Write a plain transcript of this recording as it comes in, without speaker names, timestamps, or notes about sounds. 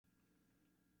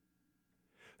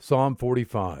Psalm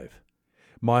 45.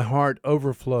 My heart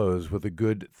overflows with a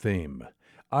good theme.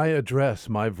 I address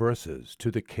my verses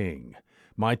to the King.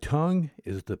 My tongue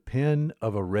is the pen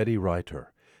of a ready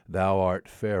writer. Thou art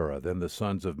fairer than the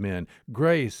sons of men.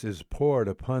 Grace is poured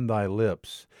upon thy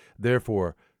lips.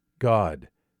 Therefore God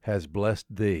has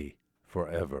blessed thee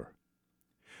forever.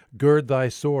 Gird thy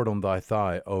sword on thy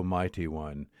thigh, O mighty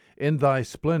one, in thy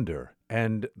splendor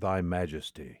and thy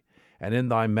majesty. And in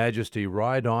thy majesty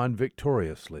ride on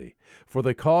victoriously. For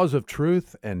the cause of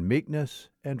truth and meekness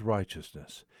and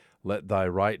righteousness, let thy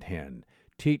right hand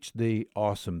teach thee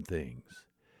awesome things.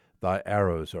 Thy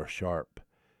arrows are sharp.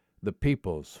 The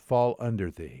peoples fall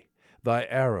under thee. Thy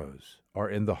arrows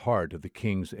are in the heart of the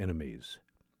king's enemies.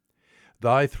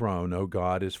 Thy throne, O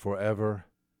God, is forever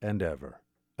and ever.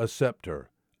 A scepter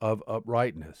of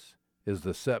uprightness is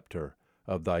the scepter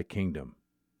of thy kingdom.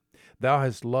 Thou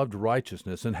hast loved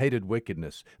righteousness and hated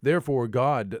wickedness. Therefore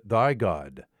God, thy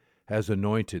God, has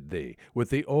anointed thee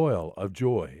with the oil of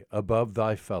joy above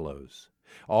thy fellows.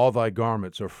 All thy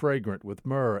garments are fragrant with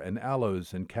myrrh and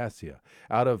aloes and cassia.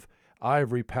 Out of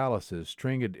ivory palaces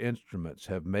stringed instruments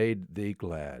have made thee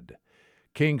glad.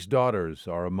 King's daughters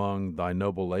are among thy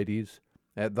noble ladies.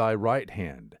 At thy right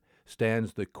hand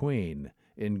stands the queen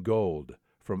in gold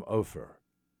from Ophir.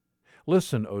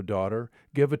 Listen, O daughter,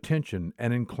 give attention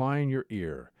and incline your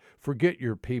ear. Forget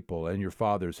your people and your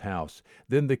father's house.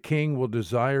 Then the king will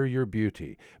desire your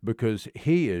beauty, because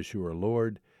he is your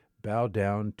Lord. Bow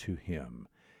down to him,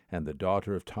 and the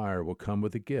daughter of Tyre will come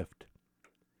with a gift.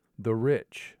 The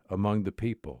rich among the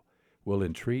people will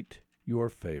entreat your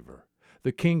favor.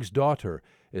 The king's daughter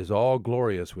is all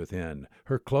glorious within.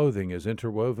 Her clothing is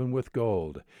interwoven with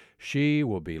gold. She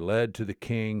will be led to the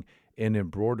king in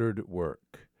embroidered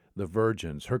work. The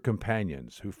virgins, her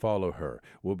companions, who follow her,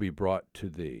 will be brought to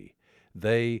thee.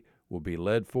 They will be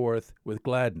led forth with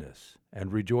gladness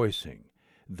and rejoicing.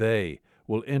 They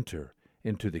will enter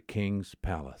into the king's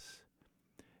palace.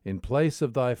 In place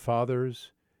of thy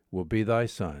fathers will be thy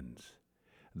sons.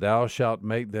 Thou shalt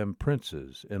make them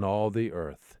princes in all the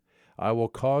earth. I will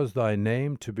cause thy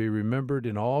name to be remembered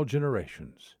in all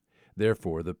generations.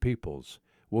 Therefore the peoples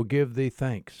will give thee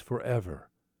thanks forever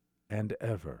and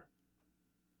ever.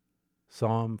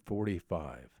 Psalm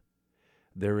 45.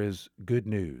 There is good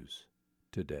news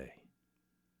today.